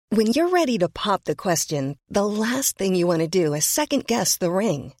When you're ready to pop the question, the last thing you want to do is second-guess the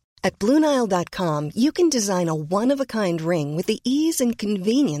ring. At BlueNile.com, you can design a one-of-a-kind ring with the ease and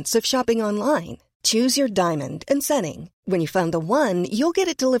convenience of shopping online. Choose your diamond and setting. When you find the one, you'll get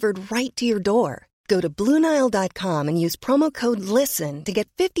it delivered right to your door. Go to BlueNile.com and use promo code LISTEN to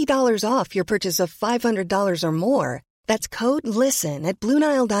get $50 off your purchase of $500 or more. That's code LISTEN at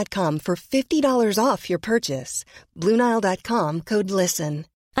BlueNile.com for $50 off your purchase. BlueNile.com, code LISTEN.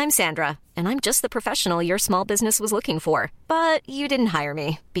 I'm Sandra, and I'm just the professional your small business was looking for. But you didn't hire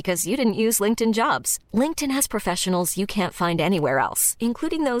me because you didn't use LinkedIn Jobs. LinkedIn has professionals you can't find anywhere else,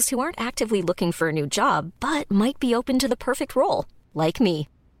 including those who aren't actively looking for a new job, but might be open to the perfect role, like me.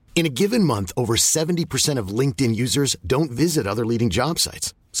 In a given month, over 70% of LinkedIn users don't visit other leading job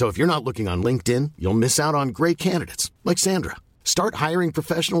sites. So if you're not looking on LinkedIn, you'll miss out on great candidates like Sandra. Start hiring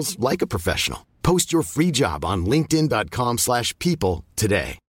professionals like a professional. Post your free job on linkedin.com/people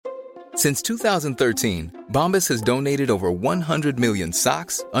today. Since 2013, Bombas has donated over 100 million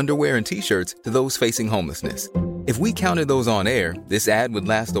socks, underwear, and T-shirts to those facing homelessness. If we counted those on air, this ad would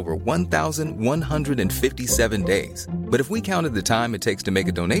last over 1,157 days. But if we counted the time it takes to make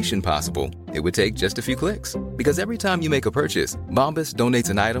a donation possible, it would take just a few clicks. Because every time you make a purchase, Bombas donates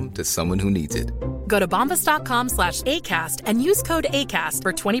an item to someone who needs it. Go to bombas.com/ACAST and use code ACAST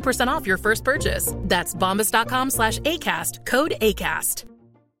for 20% off your first purchase. That's bombas.com/ACAST, code ACAST.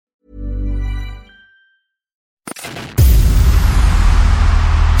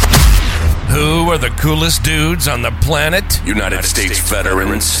 Who are the coolest dudes on the planet? United States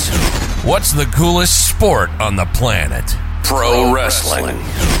veterans. What's the coolest sport on the planet? Pro wrestling.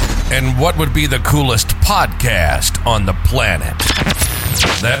 And what would be the coolest podcast on the planet?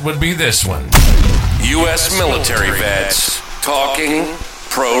 That would be this one. U.S. military vets talking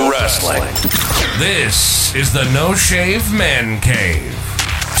pro wrestling. This is the No Shave Man Cave.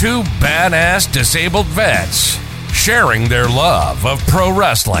 Two badass disabled vets sharing their love of pro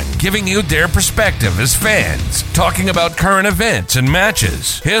wrestling, giving you their perspective as fans, talking about current events and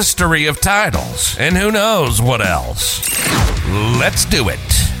matches, history of titles, and who knows what else. Let's do it.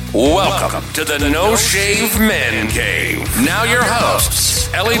 Welcome to the No Shave Men Cave. Now your hosts,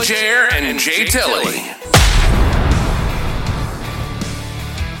 Ellie Jair and Jay Tilley.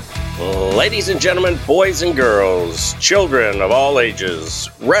 Ladies and gentlemen, boys and girls, children of all ages,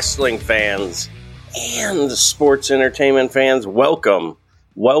 wrestling fans, and sports entertainment fans, welcome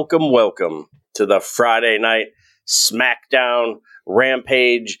to the Friday night Smackdown,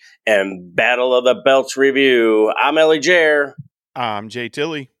 Rampage, and Battle of the Belts review. I'm Ellie Jair. I'm Jay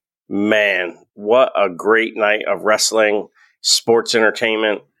Tilley. Man, what a great night of wrestling, sports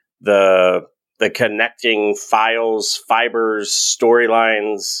entertainment, the connecting fibers,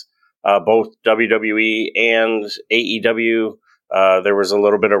 storylines, both WWE and AEW. There was a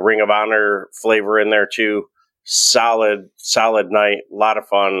little bit of Ring of Honor flavor in there too. Solid night. A lot of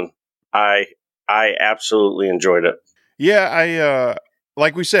fun. I absolutely enjoyed it. Yeah, I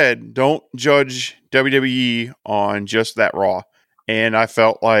like we said, don't judge WWE on just that Raw. And I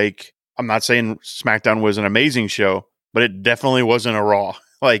felt like, I'm not saying SmackDown was an amazing show, but it definitely wasn't a Raw.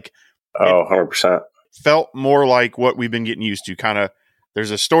 Like, 100%. Felt more like what we've been getting used to. Kind of,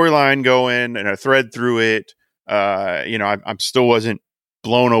 there's a storyline going and a thread through it. I still wasn't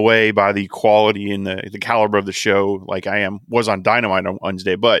blown away by the quality and the caliber of the show like was on Dynamite on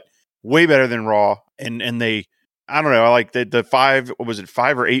Wednesday, but way better than Raw. And they, I don't know, I like the 5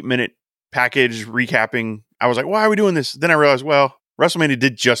 or 8 minute package recapping. I was like, why are we doing this? Then I realized, well, WrestleMania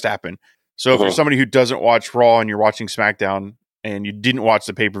did just happen. So if you're somebody who doesn't watch Raw and you're watching SmackDown and you didn't watch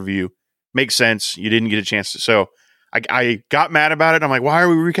the pay-per-view, makes sense. You didn't get a chance to. So I got mad about it. I'm like, why are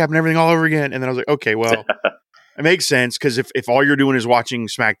we recapping everything all over again? And then I was like, okay, well, it makes sense because if all you're doing is watching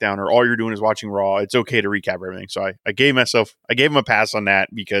SmackDown or all you're doing is watching Raw, it's okay to recap everything. So I gave him a pass on that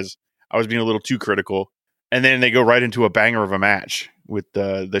because I was being a little too critical. And then they go right into a banger of a match with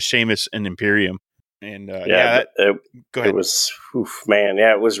the Sheamus and Imperium. And go ahead. It was, man.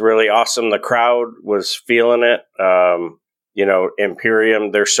 Yeah, it was really awesome. The crowd was feeling it.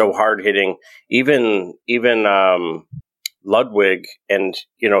 Imperium, they're so hard hitting. Even Ludwig, and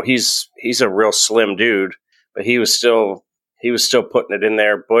he's a real slim dude, but he was still putting it in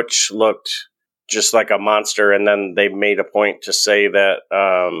there. Butch looked just like a monster, and then they made a point to say that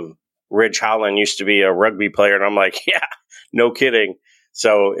Ridge Holland used to be a rugby player, and I'm like, yeah, no kidding.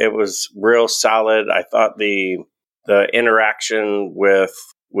 So it was real solid. I thought the interaction with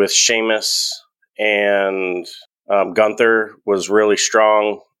Sheamus and Gunther was really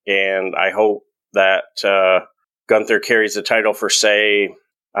strong, and I hope that Gunther carries the title for, say,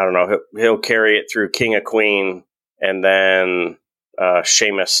 I don't know, he'll carry it through King of Queen, and then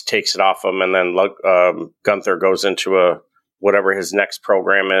Sheamus takes it off him, and then Gunther goes into whatever his next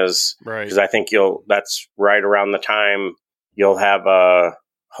program is. Right. Because I think that's right around the time you'll have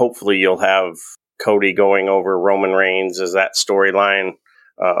hopefully you'll have Cody going over Roman Reigns as that storyline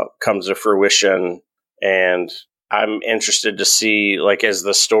comes to fruition. And I'm interested to see, like, as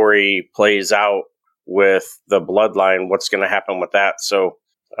the story plays out with the bloodline, what's going to happen with that. So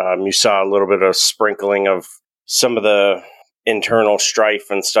you saw a little bit of sprinkling of some of the internal strife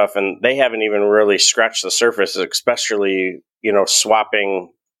and stuff, and they haven't even really scratched the surface, especially,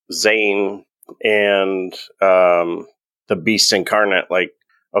 swapping Zayn and the Beast Incarnate. Like,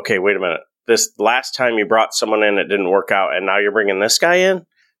 okay, wait a minute. This last time you brought someone in, it didn't work out, and now you're bringing this guy in?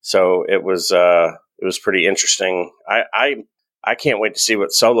 So it was pretty interesting. I can't wait to see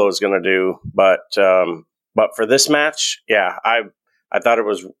what Solo is going to do, but for this match, yeah, I thought it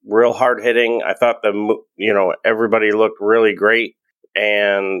was real hard hitting. I thought everybody looked really great,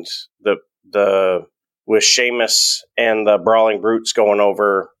 and the with Sheamus and the Brawling Brutes going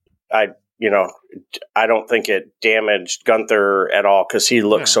over, I don't think it damaged Gunther at all because he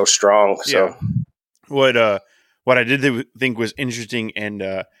looked so strong. So what I did think was interesting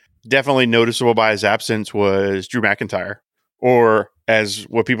and definitely noticeable by his absence was Drew McIntyre, or as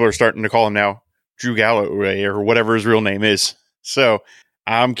what people are starting to call him now, Drew Galloway, or whatever his real name is. So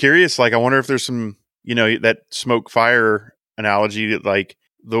I'm curious, like, I wonder if there's some, that smoke fire analogy that, like,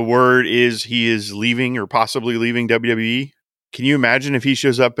 the word is he is leaving or possibly leaving WWE. Can you imagine if he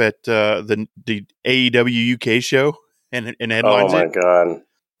shows up at the AEW UK show and headlines it? Oh my God.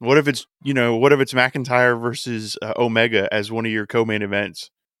 What if it's McIntyre versus Omega as one of your co-main events?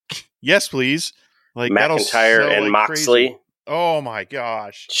 Yes, please. Like, McIntyre and like Moxley. Crazy. Oh my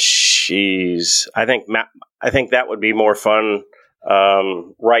gosh. Jeez. I think that would be more fun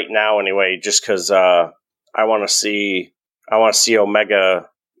right now anyway, just because I want to see Omega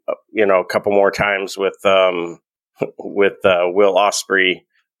a couple more times with Will Ospreay,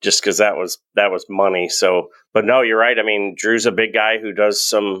 just because that was money. So, but no, you're right. I mean, Drew's a big guy who does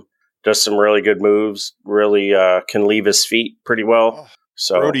some really good moves, really can leave his feet pretty well.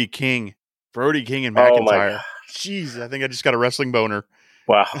 So Brody King and McIntyre. Jeez, I think I just got a wrestling boner.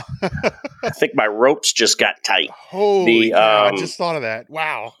 Wow. I think my ropes just got tight. Holy cow, I just thought of that.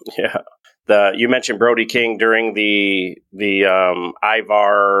 Wow. Yeah. You mentioned Brody King during the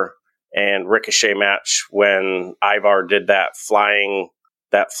Ivar and Ricochet match when Ivar did that flying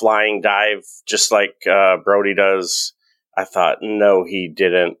dive just like Brody does. I thought, no, he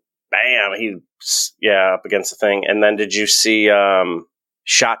didn't. Bam, up against the thing. And then did you see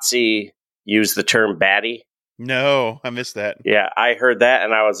Shotzi use the term baddie? No, I missed that. Yeah, I heard that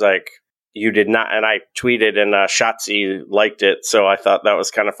and I was like, you did not. And I tweeted and Shotzi liked it. So I thought that was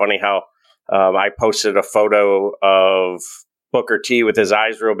kind of funny how I posted a photo of Booker T with his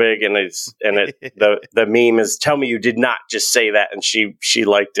eyes real big, and the meme is, tell me you did not just say that, and she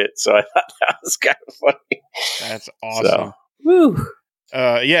liked it. So I thought that was kind of funny. That's awesome. So, woo.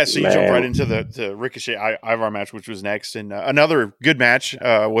 So you jump right into the Ricochet Ivar match, which was next, and another good match.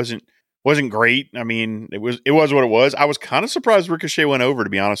 Wasn't great. I mean, it was what it was. I was kind of surprised Ricochet went over, to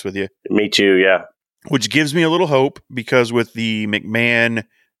be honest with you. Me too, yeah. Which gives me a little hope, because with the McMahon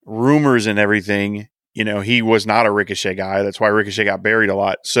rumors and everything, he was not a Ricochet guy. That's why Ricochet got buried a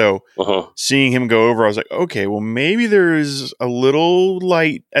lot. So seeing him go over, I was like, okay, well, maybe there's a little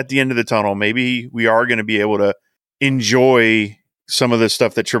light at the end of the tunnel. Maybe we are going to be able to enjoy some of the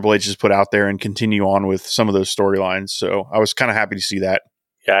stuff that Triple H has put out there and continue on with some of those storylines. So I was kind of happy to see that.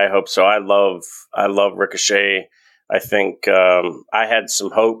 Yeah, I hope so. I love Ricochet. I think I had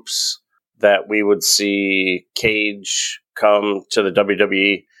some hopes that we would see Cage come to the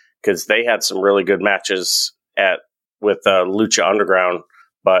WWE, because they had some really good matches with Lucha Underground,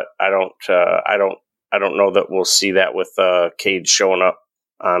 but I don't know that we'll see that with Cage showing up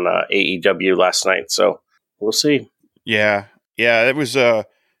on AEW last night. So we'll see. Yeah, it was a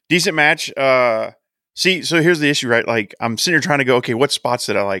decent match. See, so here's the issue, right? Like, I'm sitting here trying to go, okay, what spots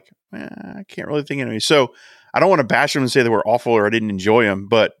did I like? I can't really think of any. So I don't want to bash them and say they were awful or I didn't enjoy them,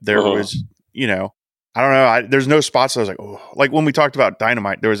 but there was, I don't know. There's no spots that I was like, oh, like when we talked about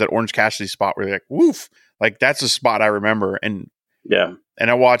Dynamite, there was that Orange Cassidy spot where you're like, woof, like that's a spot I remember. And yeah,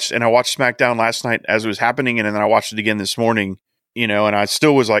 and I watched SmackDown last night as it was happening, and then I watched it again this morning, and I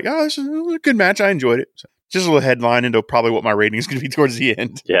still was like, oh, this is a good match. I enjoyed it. So just a little headline into probably what my rating is going to be towards the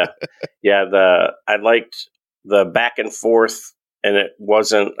end. Yeah. I liked the back and forth, and it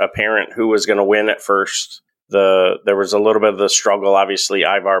wasn't apparent who was going to win at first. There was a little bit of the struggle, obviously,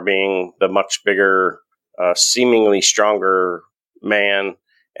 Ivar being the much bigger, seemingly stronger man.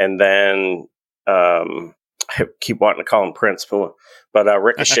 And then I keep wanting to call him Prince, but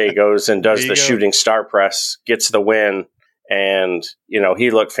Ricochet goes and does the shooting star press, gets the win, and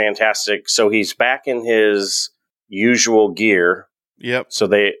he looked fantastic. So he's back in his usual gear. Yep. So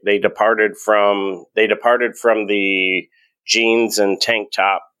they departed from the jeans and tank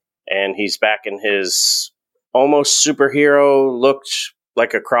top, and he's back in his almost superhero, looked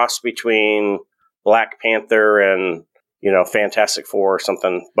like a cross between Black Panther and Fantastic Four or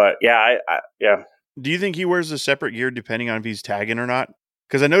something. But yeah, yeah. Do you think he wears a separate gear depending on if he's tagging or not?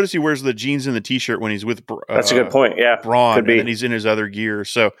 Because I noticed he wears the jeans and the t-shirt when he's with that's a good point. Yeah, Braun, and then he's in his other gear.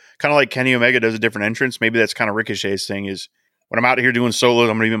 So kind of like Kenny Omega does a different entrance. Maybe that's kind of Ricochet's thing is when I'm out here doing solos,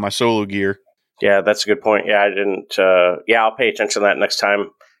 I'm going to be in my solo gear. Yeah, that's a good point. Yeah, I didn't. I'll pay attention to that next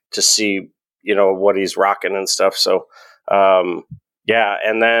time to see what he's rocking and stuff. So yeah,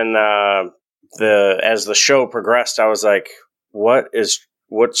 and then as the show progressed, I was like,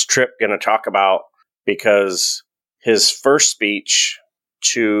 what's Tripp going to talk about? Because his first speech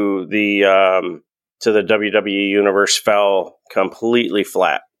to the WWE universe fell completely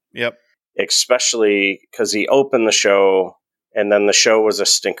flat. Yep. Especially because he opened the show and then the show was a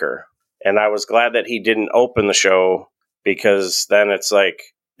stinker. And I was glad that he didn't open the show, because then it's like,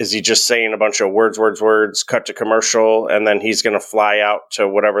 is he just saying a bunch of words, cut to commercial, and then he's going to fly out to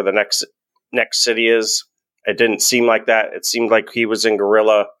whatever the next city is? It didn't seem like that. It seemed like he was in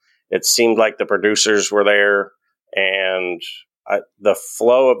guerrilla. It seemed like the producers were there, and the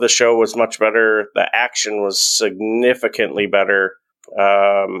flow of the show was much better. The action was significantly better.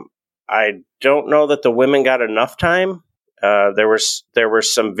 I don't know that the women got enough time. There were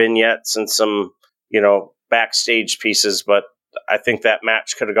some vignettes and some, backstage pieces, but I think that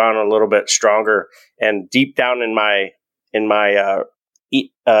match could have gone a little bit stronger. And deep down in my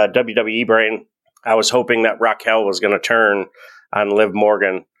WWE brain, I was hoping that Raquel was going to turn on Liv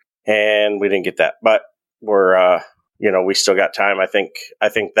Morgan, and we didn't get that. But we're, we still got time. I think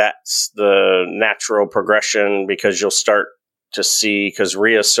that's the natural progression, because you'll start to see, because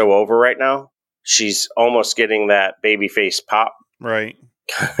Rhea's so over right now, she's almost getting that babyface pop, right?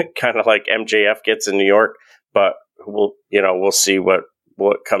 Kind of like MJF gets in New York. But we'll see what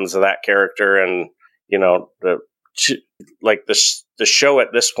comes of that character, and the show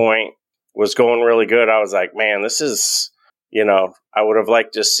at this point was going really good. I was like, man, this is, I would have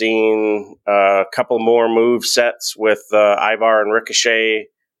liked to seen a couple more move sets with Ivar and Ricochet,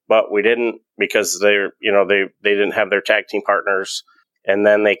 but we didn't, because they didn't have their tag team partners. And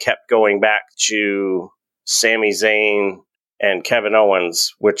then they kept going back to Sami Zayn and Kevin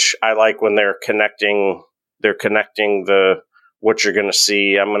Owens, which I like when they're connecting what you're going to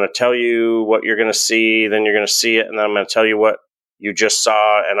see. I'm going to tell you what you're going to see, then you're going to see it, and then I'm going to tell you what you just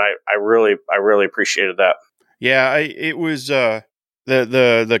saw. And I really appreciated that. Yeah, it was the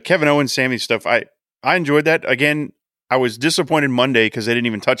Kevin Owens Sammy stuff. I enjoyed that. Again, I was disappointed Monday because they didn't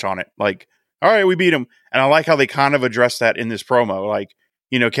even touch on it. Like, all right, we beat him, and I like how they kind of addressed that in this promo. Like,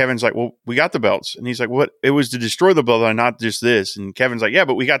 Kevin's like, well, we got the belts, and he's like, what? It was to destroy the belt, not just this. And Kevin's like, yeah,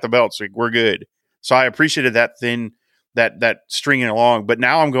 but we got the belts, like, we're good. So I appreciated that that stringing along. But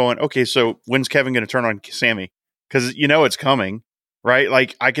now I'm going, okay, so when's Kevin going to turn on Sammy? Because it's coming. Right?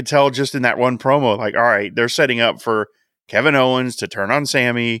 Like, I could tell just in that one promo, like, all right, they're setting up for Kevin Owens to turn on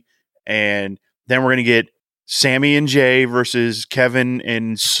Sammy, and then we're going to get Sammy and Jay versus Kevin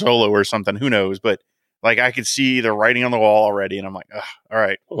and Solo or something. Who knows? But, like, I could see the writing on the wall already, and I'm like, all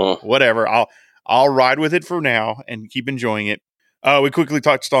right, whatever. I'll ride with it for now and keep enjoying it. We quickly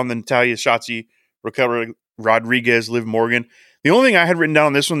touched on the Natalya, Shotzi, Raquel Rodriguez, Liv Morgan. The only thing I had written down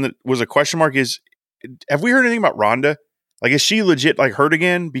on this one that was a question mark is, have we heard anything about Ronda? Like, is she legit, like, hurt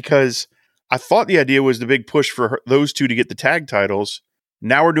again? Because I thought the idea was the big push for those two to get the tag titles.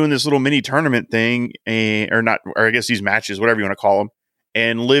 Now we're doing this little mini tournament thing, or I guess these matches, whatever you want to call them.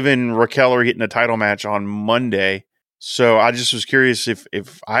 And Liv and Raquel are getting a title match on Monday. So I just was curious if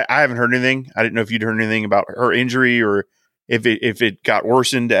I haven't heard anything. I didn't know if you'd heard anything about her injury, or if it got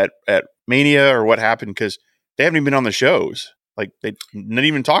worsened at Mania, or what happened, because they haven't even been on the shows. Like, they didn't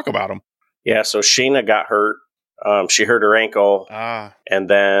even talk about them. Yeah, so Shayna got hurt. She hurt her ankle, and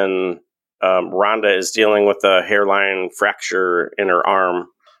then Ronda is dealing with a hairline fracture in her arm.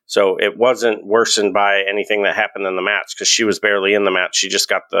 So it wasn't worsened by anything that happened in the match, because she was barely in the match. She just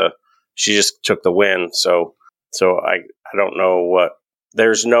took the win. So I don't know what. There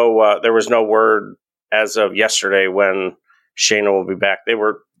was no word as of yesterday when Shayna will be back. They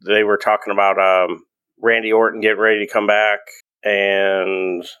were talking about Randy Orton getting ready to come back,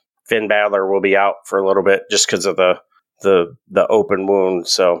 and Finn Balor will be out for a little bit just because of the open wound.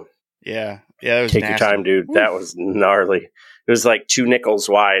 So yeah, that was take nasty. your time, dude. That was gnarly. It was like 2 nickels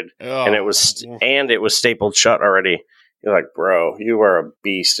wide, and it was stapled shut already. You're like, bro, you are a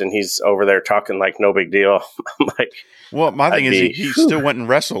beast, and he's over there talking like no big deal. I'm like, well, my thing is he still went and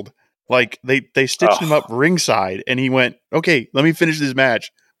wrestled. Like they stitched him up ringside, and he went, okay, let me finish this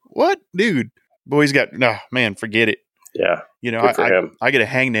match. What, dude? Boy's got man, forget it. Yeah, I get a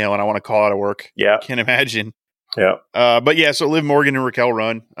hangnail and I want to call out of work. Yeah, can't imagine. Yeah, but yeah, so Liv Morgan and Raquel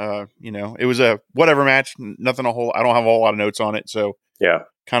run. It was a whatever match. Nothing I don't have a whole lot of notes on it. So yeah,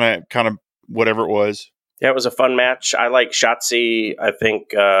 kind of whatever it was. Yeah, it was a fun match. I like Shotzi. I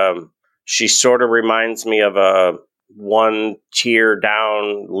think she sort of reminds me of a 1 tier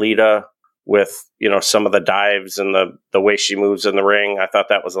down Lita with, some of the dives and the way she moves in the ring. I thought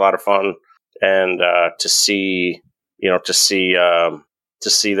that was a lot of fun. And to see them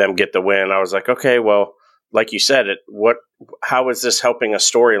get the win, I was like, okay, well, like you said, how is this helping a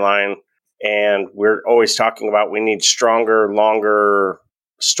storyline? And we're always talking about we need stronger, longer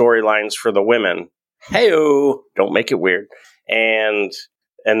storylines for the women. Hey-o, don't make it weird. And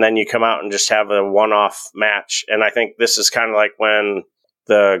then you come out and just have a one-off match. And I think this is kind of like when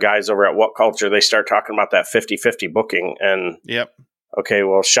the guys over at What Culture, they start talking about that 50-50 booking. And yep. Okay,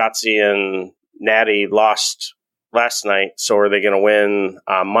 well, Shotzi and Natty lost last night, so are they going to win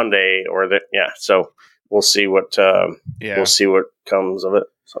on Monday? So we'll see what comes of it.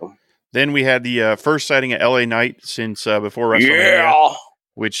 So then we had the first sighting at LA Knight since before WrestleMania,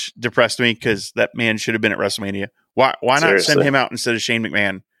 which depressed me because that man should have been at WrestleMania. Why not send him out instead of Shane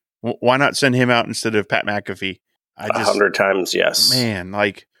McMahon? Why not send him out instead of Pat McAfee? 100 times, yes. Man,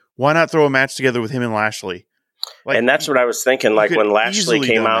 why not throw a match together with him and Lashley? And that's what I was thinking. Like when Lashley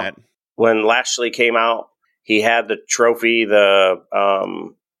came out, he had the trophy, the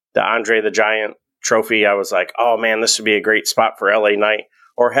Andre the Giant trophy. I was like, oh man, this would be a great spot for LA Knight,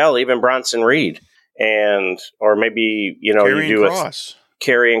 or hell, even Bronson Reed, or maybe you do a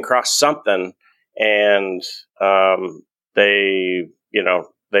Karrion Kross something, and they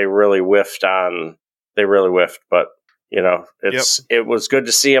really whiffed, but it was good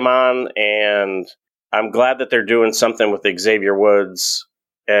to see him on, and I'm glad that they're doing something with Xavier Woods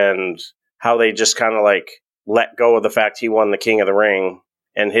and how they just kind of let go of the fact he won the King of the Ring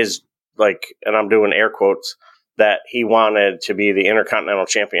and his and I'm doing air quotes, that he wanted to be the Intercontinental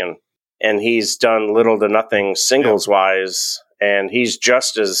Champion, and he's done little to nothing singles wise, and he's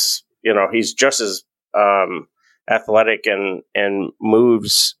just as athletic and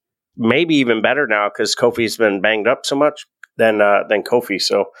moves maybe even better now because Kofi's been banged up so much than Kofi.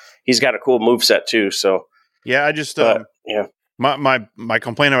 So he's got a cool moveset too. So yeah, I just my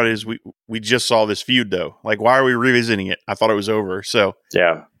complaint about it is we just saw this feud though. Why are we revisiting it? I thought it was over. So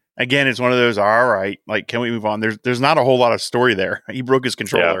yeah, again, it's one of those. All right, can we move on? There's not a whole lot of story there. He broke his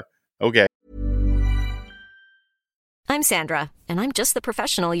controller. Yeah. Okay. I'm Sandra, and I'm just the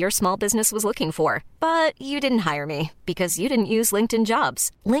professional your small business was looking for. But you didn't hire me because you didn't use LinkedIn Jobs.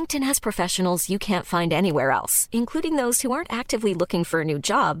 LinkedIn has professionals you can't find anywhere else, including those who aren't actively looking for a new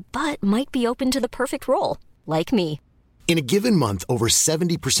job, but might be open to the perfect role, like me. In a given month, over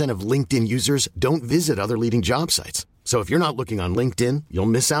 70% of LinkedIn users don't visit other leading job sites. So if you're not looking on LinkedIn, you'll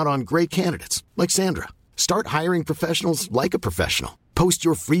miss out on great candidates like Sandra. Start hiring professionals like a professional. Post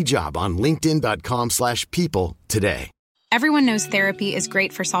your free job on linkedin.com/people today. Everyone knows therapy is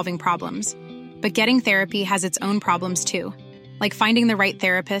great for solving problems, but getting therapy has its own problems too, like finding the right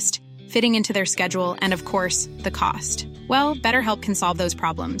therapist, fitting into their schedule, and of course, the cost. Well, BetterHelp can solve those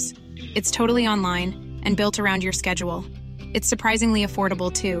problems. It's totally online and built around your schedule. It's surprisingly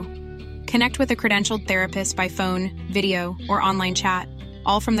affordable too. Connect with a credentialed therapist by phone, video, or online chat,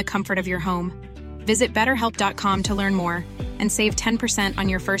 all from the comfort of your home. Visit BetterHelp.com to learn more and save 10% on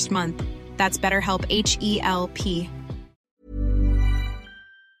your first month. That's BetterHelp, H-E-L-P.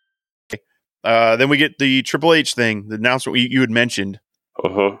 Then we get the Triple H thing, the announcement you had mentioned.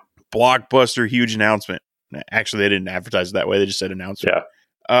 Blockbuster, huge announcement. Actually, they didn't advertise it that way. They just said announcement.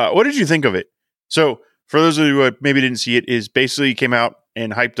 Yeah. What did you think of it? So, for those of you who maybe didn't see it, is basically he came out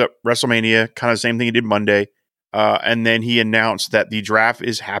and hyped up WrestleMania, kind of the same thing he did Monday. And then he announced that the draft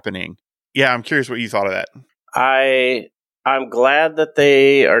is happening. Yeah, I'm curious what you thought of that. I'm glad that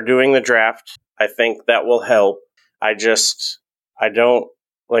they are doing the draft. I think that will help.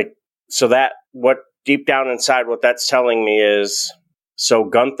 So that what deep down inside, what that's telling me is, so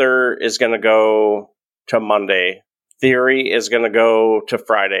Gunther is going to go to Monday. Theory is going to go to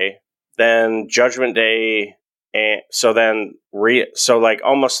Friday. Then Judgment Day. And so then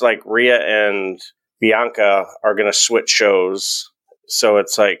almost like Rhea and Bianca are going to switch shows. So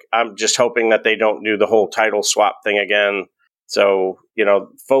it's I'm just hoping that they don't do the whole title swap thing again. So,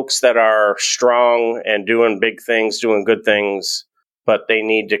 folks that are strong and doing big things, doing good things, but they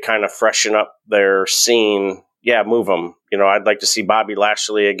need to kind of freshen up their scene. Yeah, move them. I'd like to see Bobby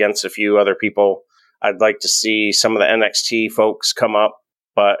Lashley against a few other people. I'd like to see some of the NXT folks come up.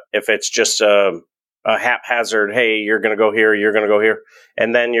 But if it's just a haphazard, hey, you're going to go here, you're going to go here,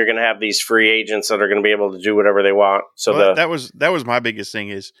 and then you're going to have these free agents that are going to be able to do whatever they want. So that was my biggest thing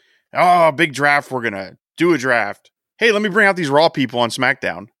is, big draft. We're going to do a draft. Hey, let me bring out these Raw people on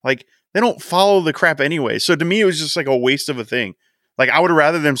SmackDown. Like, they don't follow the crap anyway. So to me, it was just like a waste of a thing. Like, I would have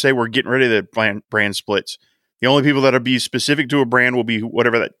rather them say we're getting rid of the brand splits. The only people that'll be specific to a brand will be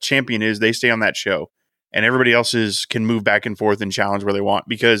whatever that champion is. They stay on that show. And everybody else's can move back and forth and challenge where they want,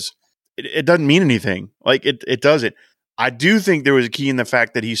 because it doesn't mean anything. Like, it doesn't. I do think there was a key in the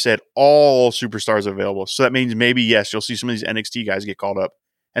fact that he said all superstars available. So that means maybe, yes, you'll see some of these NXT guys get called up.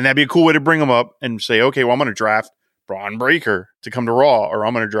 And that'd be a cool way to bring them up and say, okay, well, I'm going to draft Braun Breaker to come to Raw, or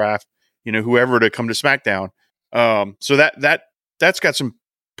I'm going to draft, whoever to come to SmackDown. So that's got some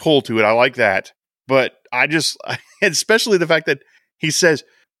pull to it. I like that. But I just, especially the fact that he says,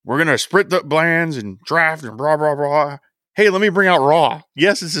 we're going to split the brands and draft and blah, blah, blah. Hey, let me bring out Raw.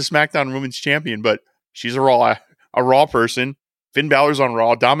 Yes, it's a SmackDown Women's Champion, but she's a Raw person. Finn Balor's on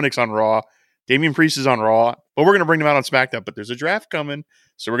Raw. Dominic's on Raw. Damian Priest is on Raw. But we're going to bring them out on SmackDown. But there's a draft coming,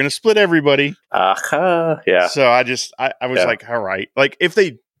 so we're going to split everybody. Yeah. So I was like, all right. Like, if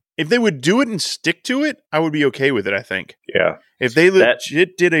they would do it and stick to it, I would be okay with it, I think. Yeah. If they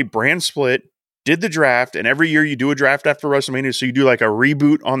legit did a brand split, did the draft, and every year you do a draft after WrestleMania, so you do like a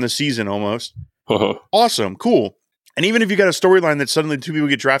reboot on the season almost. Awesome. Cool. And even if you got a storyline that suddenly two people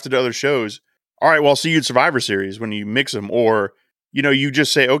get drafted to other shows, all right, well, I'll see you at Survivor Series when you mix them. Or, you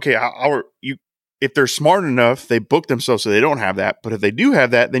just say, okay, if they're smart enough, they book themselves so they don't have that. But if they do have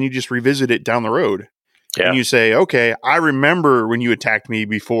that, then you just revisit it down the road. Yeah. And you say, okay, I remember when you attacked me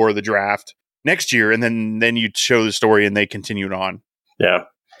before the draft next year. And then you show the story and they continued on. Yeah.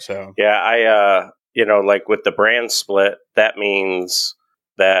 So, yeah, I, like with the brand split, that means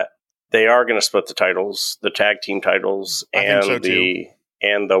that they are going to split the titles, the tag team titles, and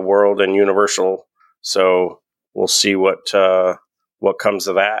the World and Universal. So we'll see what comes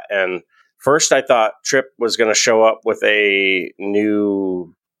of that. And first, I thought Tripp was going to show up with the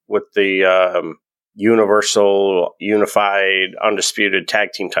Universal Unified Undisputed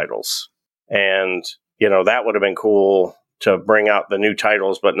Tag Team titles, and that would have been cool to bring out the new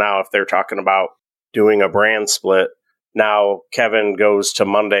titles. But now, if they're talking about doing a brand split, now Kevin goes to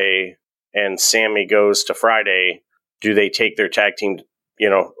Monday and Sammy goes to Friday. Do they take their tag team?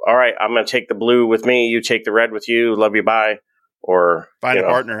 All right, I'm going to take the blue with me. You take the red with you. Love you, bye. Or find a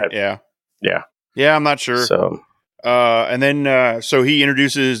partner. Yeah. I'm not sure. So, and then so he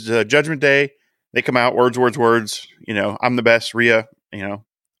introduces Judgment Day. They come out, words. I'm the best, Rhea. I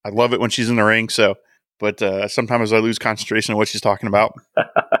love it when she's in the ring. So, but sometimes I lose concentration on what she's talking about.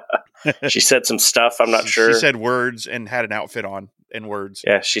 She said some stuff. I'm not sure. She said words and had an outfit on and words.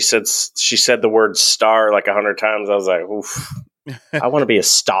 Yeah, she said the word star like 100 times. I was like, oof, I want to be a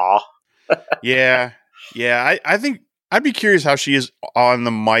star. Yeah. I think I'd be curious how she is on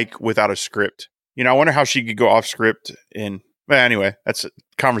the mic without a script. I wonder how she could go off script. And anyway, that's a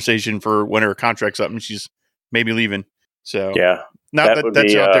conversation for when her contract's up and she's maybe leaving. So yeah, that's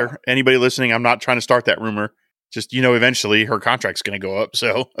out there. Anybody listening, I'm not trying to start that rumor. Just, eventually her contract's going to go up.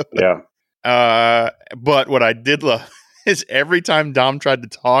 So yeah. But what I did love is every time Dom tried to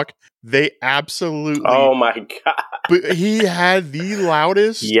talk, they absolutely. Oh my God. But he had the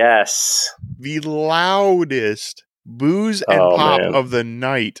loudest. Yes. The loudest booze and pop of the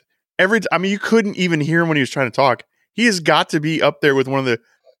night. You couldn't even hear him when he was trying to talk. He has got to be up there with one of the.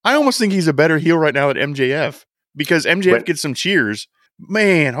 I almost think he's a better heel right now than MJF, because MJF gets some cheers.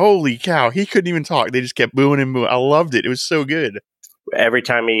 Man, holy cow. He couldn't even talk. They just kept booing and booing. I loved it. It was so good. Every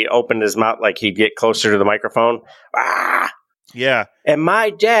time he opened his mouth, like he'd get closer to the microphone. Ah! Yeah. And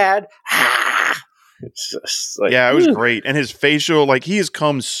my dad. Ah! It's just like, yeah, it was great. And his facial, he has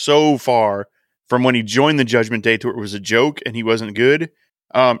come so far from when he joined the Judgment Day to where it was a joke and he wasn't good.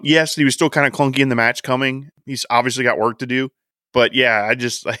 Yes, he was still kind of clunky in the match coming. He's obviously got work to do. But yeah, I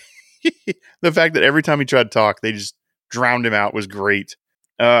just the fact that every time he tried to talk, they just drowned him out was great.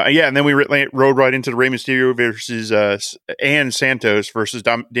 And then we rode right into the Rey Mysterio versus and Santos versus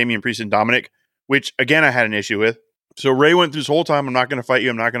Damian Priest and Dominic, which again I had an issue with. So Rey went through this whole time, I'm not going to fight you.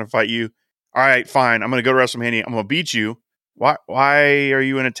 I'm not going to fight you. All right, fine. I'm going to go to WrestleMania. I'm going to beat you. Why are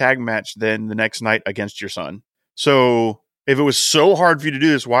you in a tag match then the next night against your son? So if it was so hard for you to do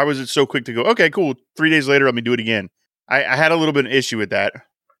this, why was it so quick to go, okay, cool, 3 days later, let me do it again? I had a little bit of an issue with that.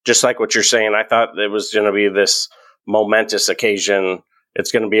 Just like what you're saying, I thought it was going to be this momentous occasion.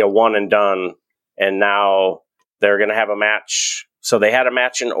 It's going to be a one and done. And now they're going to have a match. So they had a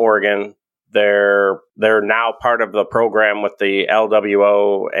match in Oregon. They're now part of the program with the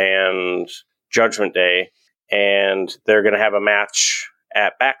LWO and Judgment Day, and they're going to have a match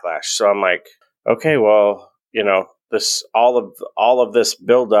at Backlash. So I'm like, okay, well, this all of this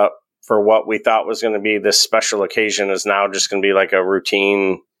build up for what we thought was going to be this special occasion is now just going to be like a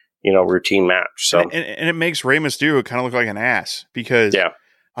routine match. So and it makes Rey Mysterio kind of look like an ass because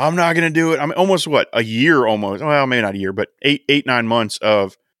I'm not going to do it. I'm almost a year almost. Well, maybe not a year, but 9 months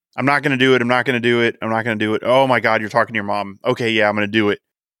of I'm not going to do it. I'm not going to do it. I'm not going to do it. Oh my God, you're talking to your mom. Okay, yeah, I'm going to do it.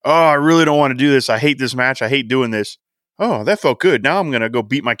 Oh, I really don't want to do this. I hate this match. I hate doing this. Oh, that felt good. Now I'm going to go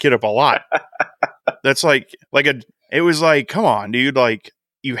beat my kid up a lot. That's it was like, come on, dude. Like,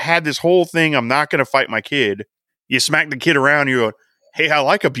 you had this whole thing. I'm not going to fight my kid. You smack the kid around. You go, hey, I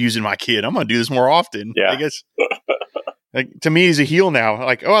like abusing my kid. I'm going to do this more often. Yeah. I guess. Like, to me, he's a heel now.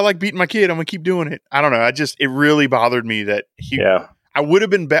 Like, oh, I like beating my kid. I'm going to keep doing it. I don't know. It really bothered me that I would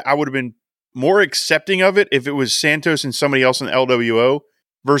have been more accepting of it if it was Santos and somebody else in the LWO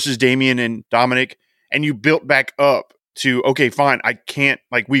versus Damian and Dominic, and you built back up to, okay, fine, I can't,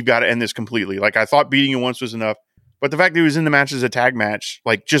 like, we've got to end this completely. Like, I thought beating you once was enough, but the fact that he was in the match as a tag match,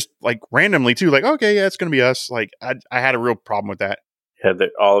 like, just, like, randomly, too, like, okay, yeah, it's going to be us. Like, I had a real problem with that. Yeah,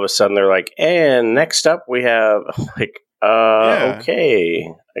 all of a sudden they're like, and next up we have, like, okay,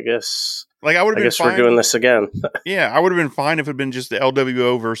 I guess... Like, I would have been fine. We're doing this again. Yeah, I would have been fine if it had been just the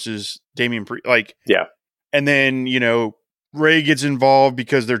LWO versus Damian Priest. Like, yeah. And then, Ray gets involved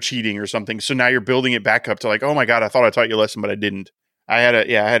because they're cheating or something. So now you're building it back up to like, oh my God, I thought I taught you a lesson, but I didn't. I had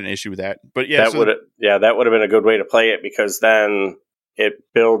an issue with that. But yeah, that would have been a good way to play it, because then it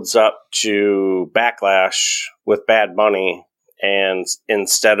builds up to Backlash with Bad Bunny. And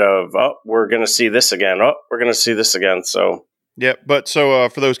instead of, we're going to see this again. We're going to see this again. So. Yeah, but so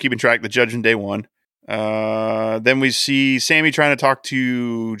for those keeping track, the Judgment Day won. Then we see Sammy trying to talk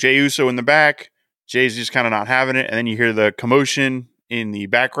to Jey Uso in the back. Jay's just kind of not having it. And then you hear the commotion in the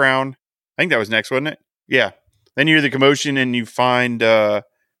background. I think that was next, wasn't it? Yeah. Then you hear the commotion and you find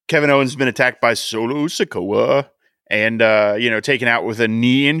Kevin Owens has been attacked by Solo Sikoa and, taken out with a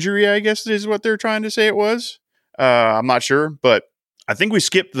knee injury, I guess is what they're trying to say it was. I'm not sure, but I think we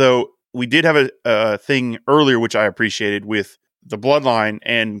skipped, though. We did have a thing earlier, which I appreciated, with the Bloodline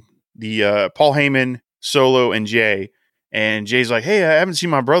and the Paul Heyman, Solo, and Jay. And Jay's like, hey, I haven't seen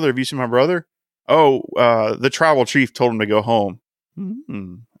my brother. Have you seen my brother? Oh, the tribal chief told him to go home.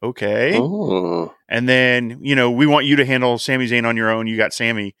 Okay. Oh. And then, we want you to handle Sami Zayn on your own. You got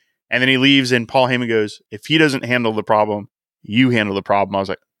Sammy. And then he leaves and Paul Heyman goes, if he doesn't handle the problem, you handle the problem. I was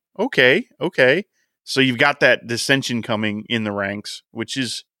like, okay. So you've got that dissension coming in the ranks, which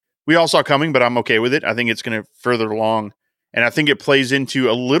is, we all saw coming, but I'm okay with it. I think it's going to further along. And I think it plays into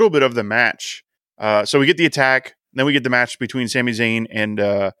a little bit of the match. So we get the attack. Then we get the match between Sami Zayn and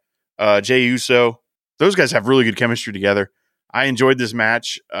Jey Uso. Those guys have really good chemistry together. I enjoyed this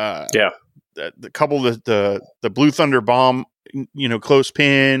match. The couple of the Blue Thunder bomb, close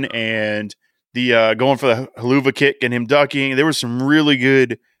pin, and the going for the haluva kick and him ducking. There were some really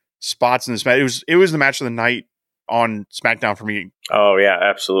good spots in this match. It was the match of the night on SmackDown for me. Oh yeah,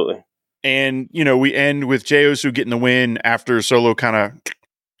 absolutely. And we end with Jey Uso getting the win after Solo kind of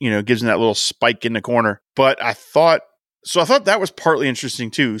gives him that little spike in the corner. But I thought that was partly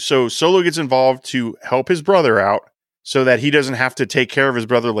interesting too. So Solo gets involved to help his brother out so that he doesn't have to take care of his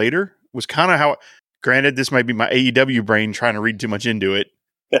brother later. Was kind of how. Granted, this might be my AEW brain trying to read too much into it,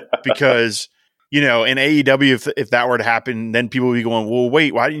 because in AEW, if that were to happen, then people would be going, well,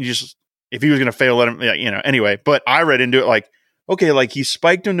 wait, why didn't you just, if he was going to fail, let him, anyway. But I read into it like, okay, like he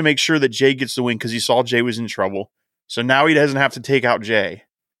spiked him to make sure that Jay gets the win because he saw Jay was in trouble. So now he doesn't have to take out Jay,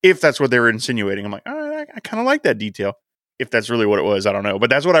 if that's what they were insinuating. I'm like, all right, I kind of like that detail. If that's really what it was, I don't know.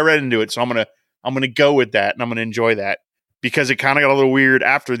 But that's what I read into it. So I'm gonna go with that, and I'm gonna enjoy that, because it kind of got a little weird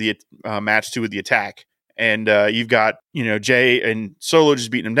after the match too with the attack. And you've got, Jay and Solo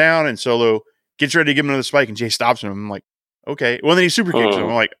just beating him down, and Solo gets ready to give him another spike, and Jay stops him. I'm like, okay. Well, then he super kicks him.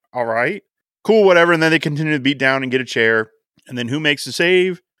 I'm like, all right, cool, whatever. And then they continue to beat down and get a chair. And then who makes the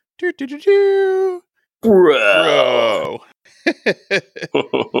save? Bro.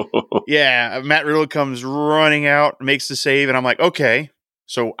 Yeah, Matt Riddle comes running out, makes the save, and I'm like, okay.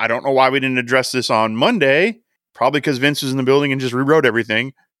 So I don't know why we didn't address this on Monday. Probably because Vince was in the building and just rewrote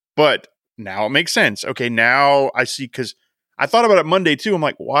everything. But now it makes sense. Okay, now I see, because I thought about it Monday too. I'm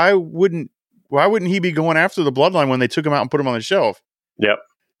like, why wouldn't he be going after the Bloodline when they took him out and put him on the shelf? Yep.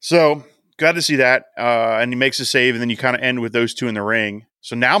 So glad to see that. And he makes a save, and then you kind of end with those two in the ring.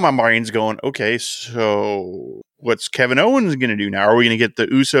 So now my brain's going, okay, so what's Kevin Owens going to do now? Are we going to get the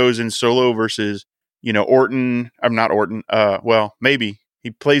Usos in Solo versus, Orton? I'm not Orton. Well, maybe. He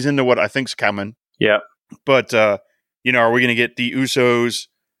plays into what I think's coming. Yeah. But, are we going to get the Usos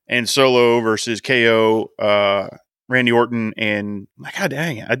and Solo versus KO, Randy Orton, and God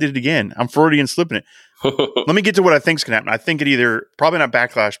dang it, I did it again. I'm Freudian slipping it. Let me get to what I think's going to happen. I think it either, probably not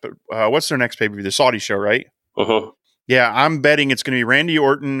Backlash, but what's their next pay-per-view? The Saudi show, right? Uh-huh. Yeah, I'm betting it's going to be Randy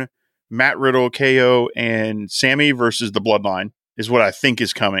Orton, Matt Riddle, KO, and Sammy versus the Bloodline is what I think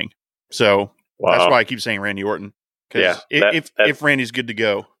is coming. So that's why I keep saying Randy Orton. Because if Randy's good to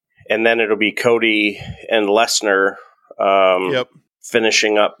go. And then it'll be Cody and Lesnar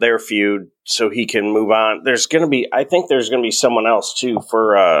finishing up their feud so he can move on. I think there's going to be someone else too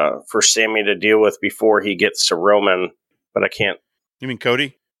for Sammy to deal with before he gets to Roman, but I can't. You mean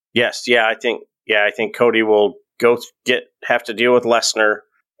Cody? Yes. Yeah, I think Cody will have to deal with Lesnar,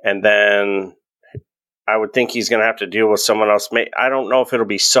 and then I would think he's going to have to deal with someone else. I don't know if it'll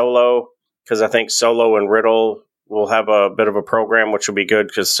be Solo, because I think Solo and Riddle will have a bit of a program, which will be good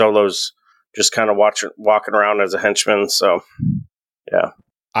because Solo's just kind of walking around as a henchman. So, yeah.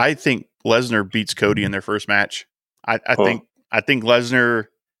 I think Lesnar beats Cody in their first match. I think Lesnar,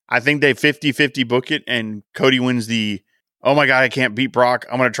 I think they 50-50 book it, and Cody wins the, oh my God, I can't beat Brock,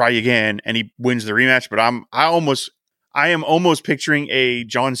 I'm going to try you again, and he wins the rematch. But I am almost picturing a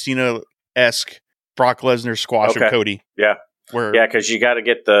John Cena-esque Brock Lesnar squash of Cody. Yeah. Because you got to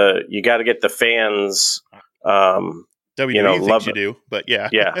get the fans. WWE thinks you do, but yeah.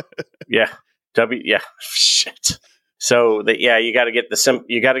 Shit. So you got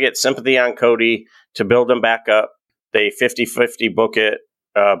to get sympathy on Cody to build him back up. They 50-50 book it.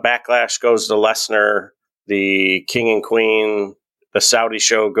 Backlash goes to Lesnar. The King and Queen, the Saudi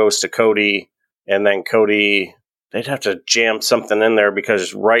show goes to Cody, and then Cody, they'd have to jam something in there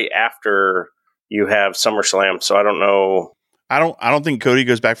because right after you have SummerSlam. So I don't know. I don't think Cody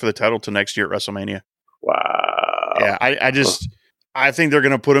goes back for the title till next year at WrestleMania. Wow. Yeah, I think they're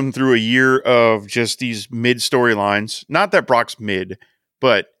going to put him through a year of just these mid storylines. Not that Brock's mid,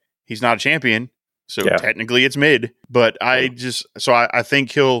 but he's not a champion, so technically it's mid. But I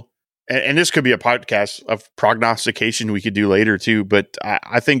think he'll. And this could be a podcast of prognostication we could do later too. But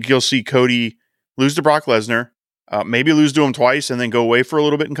I think you'll see Cody lose to Brock Lesnar, maybe lose to him twice, and then go away for a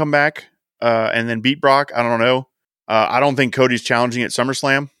little bit and come back, and then beat Brock. I don't know. I don't think Cody's challenging at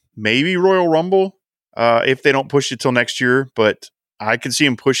SummerSlam. Maybe Royal Rumble if they don't push it till next year. But I could see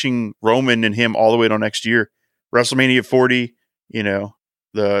him pushing Roman and him all the way till next year. WrestleMania 40, the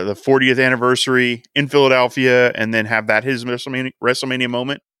 40th anniversary in Philadelphia, and then have that his WrestleMania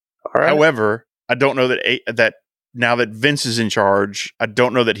moment. All right. However, I don't know that now that Vince is in charge, I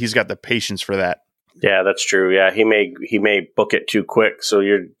don't know that he's got the patience for that. Yeah, that's true. Yeah, he may book it too quick, so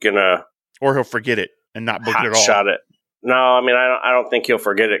you're gonna, or he'll forget it and not book it at all. Shot it. No, I mean I don't think he'll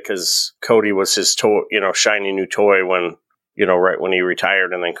forget it because Cody was his toy, shiny new toy when right when he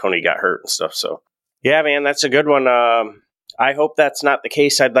retired, and then Cody got hurt and stuff. So yeah, man, that's a good one. I hope that's not the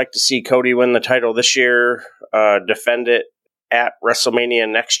case. I'd like to see Cody win the title this year, defend it at WrestleMania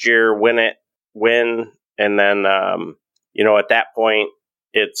next year, win, and then at that point,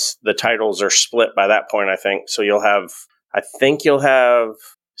 it's the titles are split by that point. I think so. You'll have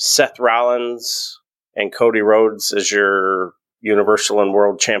Seth Rollins and Cody Rhodes as your Universal and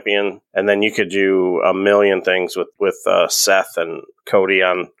World Champion, and then you could do a million things with Seth and Cody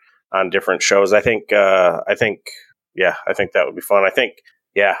on different shows. I think that would be fun. I think,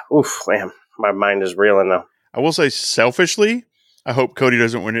 oof, man, my mind is reeling now. I will say selfishly, I hope Cody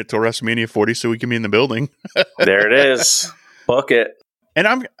doesn't win it till WrestleMania 40 so we can be in the building. There it is. Book it.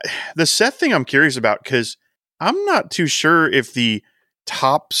 And the Seth thing I'm curious about, because I'm not too sure if the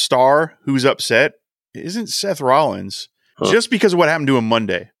top star who's upset isn't Seth Rollins, just because of what happened to him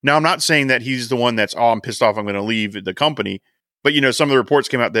Monday. Now, I'm not saying that he's the one that's, I'm pissed off, I'm going to leave the company. But, some of the reports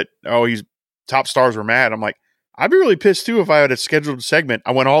came out that, he's top stars were mad. I'm like, I'd be really pissed too if I had a scheduled segment.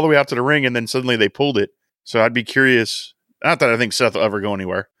 I went all the way out to the ring and then suddenly they pulled it. So I'd be curious. Not that I think Seth will ever go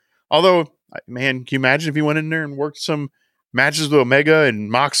anywhere. Although, man, can you imagine if he went in there and worked some matches with Omega and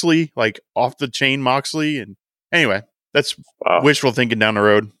Moxley, like off the chain Moxley? And anyway, that's wishful thinking down the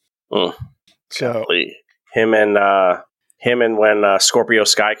road. So him and when Scorpio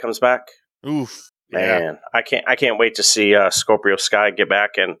Sky comes back. Oof. Man, I can't wait to see Scorpio Sky get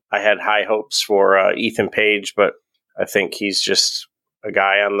back. And I had high hopes for Ethan Page, but I think he's just a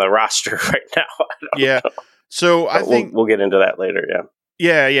guy on the roster right now. I don't know. So I think we'll get into that later.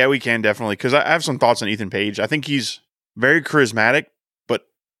 Yeah, we can definitely, because I have some thoughts on Ethan Page. I think he's very charismatic, but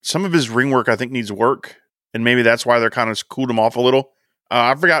some of his ring work I think needs work, and maybe that's why they're kind of cooled him off a little.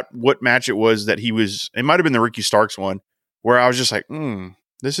 I forgot what match it was that he was. It might have been the Ricky Starks one, where I was just like,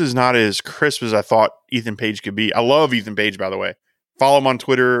 this is not as crisp as I thought Ethan Page could be. I love Ethan Page, by the way. Follow him on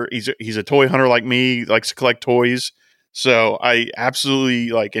Twitter. He's a toy hunter like me, likes to collect toys. So I absolutely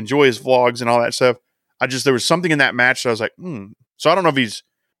like enjoy his vlogs and all that stuff. There was something in that match that I was like, So I don't know if he's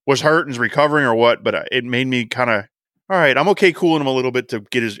was hurt and is recovering or what, but it made me kind of, all right, I'm okay cooling him a little bit to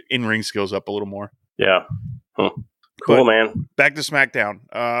get his in-ring skills up a little more. Yeah. Cool, man. Back to SmackDown.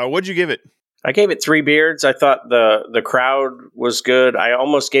 What'd you give it? I gave it 3 beards. I thought the crowd was good. I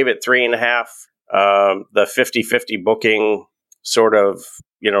almost gave it 3.5. The 50-50 booking sort of,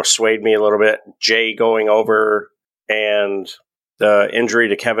 swayed me a little bit. Jay going over and the injury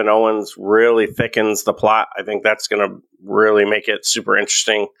to Kevin Owens really thickens the plot. I think that's going to really make it super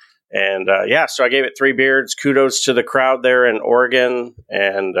interesting. And so I gave it 3 beards. Kudos to the crowd there in Oregon,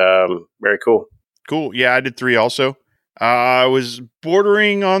 and very cool. Cool. Yeah, I did 3 also. I was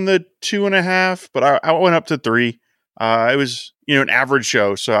bordering on the 2.5, but I went up to 3. It was, an average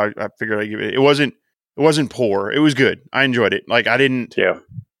show, so I figured I'd give it. It wasn't poor. It was good. I enjoyed it. Like I didn't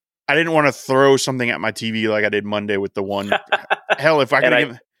want to throw something at my TV like I did Monday with the one. Hell, if I could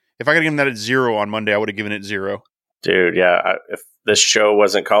have given that at 0 on Monday, I would have given it 0. Dude, yeah. If this show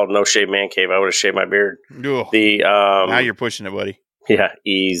wasn't called No Shave Man Cave, I would have shaved my beard. Ugh. Now you're pushing it, buddy. Yeah,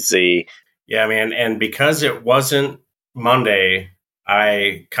 easy. Yeah, man. And because it wasn't Monday,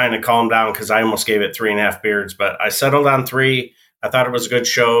 I kind of calmed down because I almost gave it 3.5 beards, but I settled on 3. I thought it was a good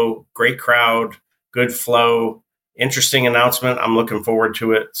show, great crowd, good flow, interesting announcement. I'm looking forward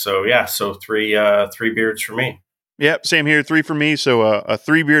to it. So yeah, 3 beards for me. Yep, same here. 3 for me. So a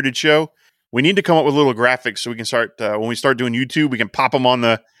 3 bearded show. We need to come up with little graphics so we can start when we start doing YouTube. We can pop them on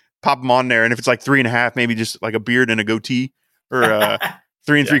there, and if it's like 3.5, maybe just like a beard and a goatee, or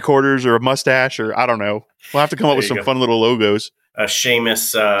 3 3/4, or a mustache, or I don't know. We'll have to come up with some fun little logos. The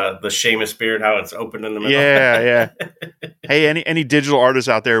Sheamus beard, how it's open in the middle. Yeah. Hey, any digital artists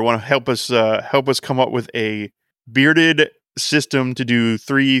out there want to help us come up with a bearded system to do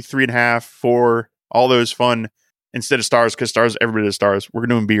 3, 3.5, 4, all those fun instead of stars, because stars, everybody does stars. We're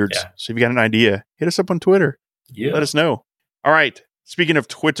doing beards. Yeah. So if you got an idea, hit us up on Twitter. Yeah. Let us know. All right. Speaking of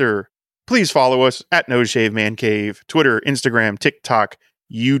Twitter, please follow us at No Shave Man Cave, Twitter, Instagram, TikTok,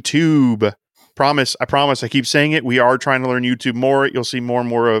 YouTube. I promise. I keep saying it. We are trying to learn YouTube more. You'll see more and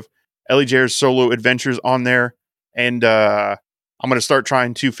more of Ellie Jair's solo adventures on there. And I'm going to start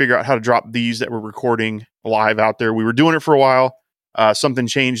trying to figure out how to drop these that we're recording live out there. We were doing it for a while. Something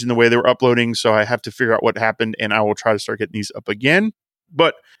changed in the way they were uploading, so I have to figure out what happened, and I will try to start getting these up again.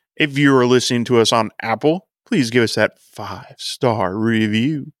 But if you are listening to us on Apple, please give us that 5-star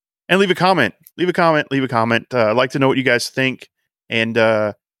review and leave a comment. I'd like to know what you guys think. And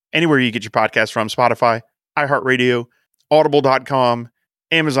anywhere you get your podcast from, Spotify, iHeartRadio, Audible.com,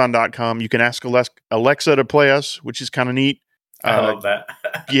 Amazon.com. You can ask Alexa to play us, which is kind of neat. I love that.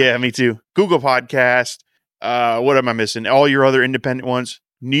 Yeah, me too. Google Podcast. What am I missing? All your other independent ones.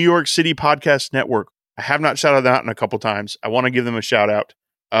 New York City Podcast Network. I have not shouted that out in a couple times. I want to give them a shout out.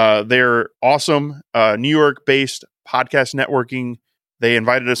 They're awesome. New York-based podcast networking. They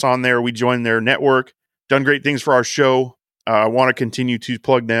invited us on there. We joined their network. Done great things for our show. I want to continue to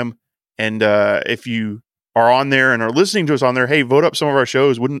plug them. And if you are on there and are listening to us on there, hey, vote up some of our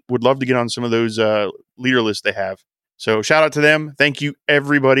shows. Would love to get on some of those leader lists they have. So shout out to them. Thank you,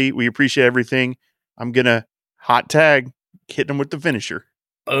 everybody. We appreciate everything. I'm going to hot tag, hit them with the finisher.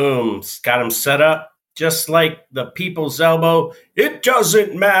 Boom. Got him set up just like the people's elbow. It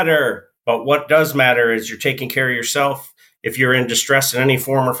doesn't matter. But what does matter is you're taking care of yourself. If you're in distress in any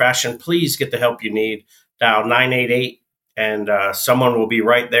form or fashion, please get the help you need. Dial 988 and someone will be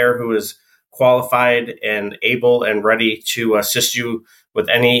right there who is qualified and able and ready to assist you with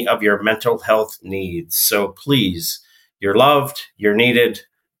any of your mental health needs. So please, you're loved, you're needed.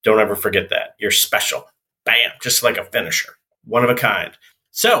 Don't ever forget that. You're special. Bam, just like a finisher. One of a kind.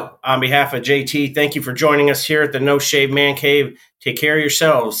 So, on behalf of JT, thank you for joining us here at the No Shave Man Cave. Take care of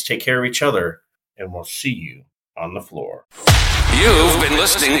yourselves, take care of each other, and we'll see you on the floor. You've been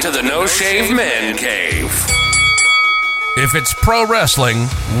listening to the No Shave Man Cave. If it's pro wrestling,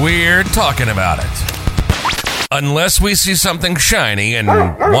 we're talking about it. Unless we see something shiny and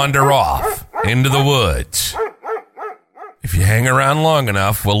wander off into the woods. If you hang around long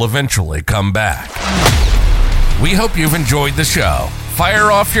enough, we'll eventually come back. We hope you've enjoyed the show.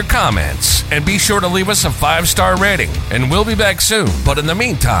 Fire off your comments and be sure to leave us a 5-star rating, and we'll be back soon. But in the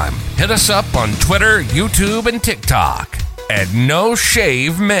meantime, hit us up on Twitter, YouTube, and TikTok at No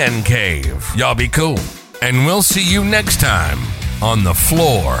Shave Men Cave. Y'all be cool. And we'll see you next time on the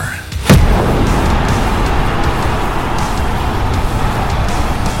floor.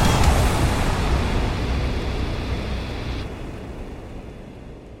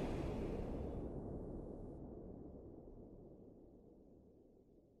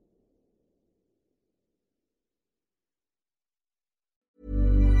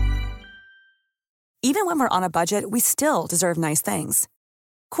 Even when we're on a budget, we still deserve nice things.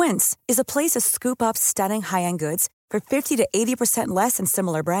 Quince is a place to scoop up stunning high-end goods for 50 to 80% less than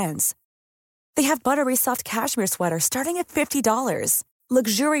similar brands. They have buttery soft cashmere sweaters starting at $50,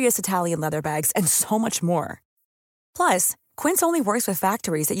 luxurious Italian leather bags, and so much more. Plus, Quince only works with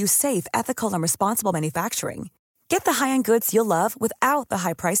factories that use safe, ethical, and responsible manufacturing. Get the high-end goods you'll love without the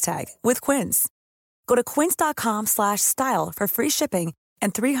high price tag with Quince. Go to quince.com/style for free shipping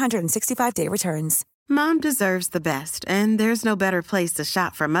and 365-day returns. Mom deserves the best, and there's no better place to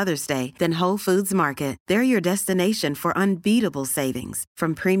shop for Mother's Day than Whole Foods Market. They're your destination for unbeatable savings,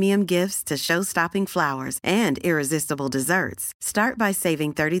 from premium gifts to show-stopping flowers and irresistible desserts. Start by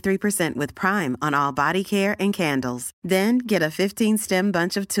saving 33% with Prime on all body care and candles. Then get a 15-stem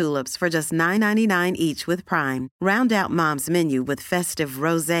bunch of tulips for just $9.99 each with Prime. Round out Mom's menu with festive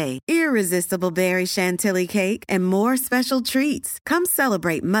rosé, irresistible berry chantilly cake, and more special treats. Come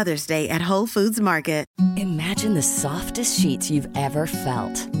celebrate Mother's Day at Whole Foods Market. Imagine the softest sheets you've ever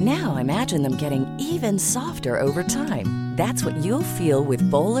felt. Now imagine them getting even softer over time. That's what you'll feel with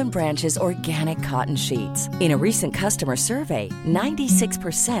Boll & Branch's organic cotton sheets. In a recent customer survey,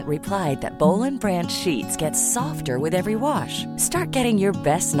 96% replied that Boll & Branch sheets get softer with every wash. Start getting your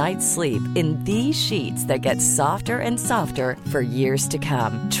best night's sleep in these sheets that get softer and softer for years to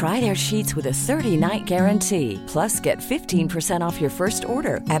come. Try their sheets with a 30-night guarantee. Plus, get 15% off your first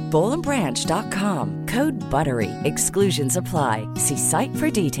order at bollandbranch.com. Code BUTTERY. Exclusions apply. See site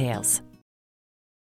for details.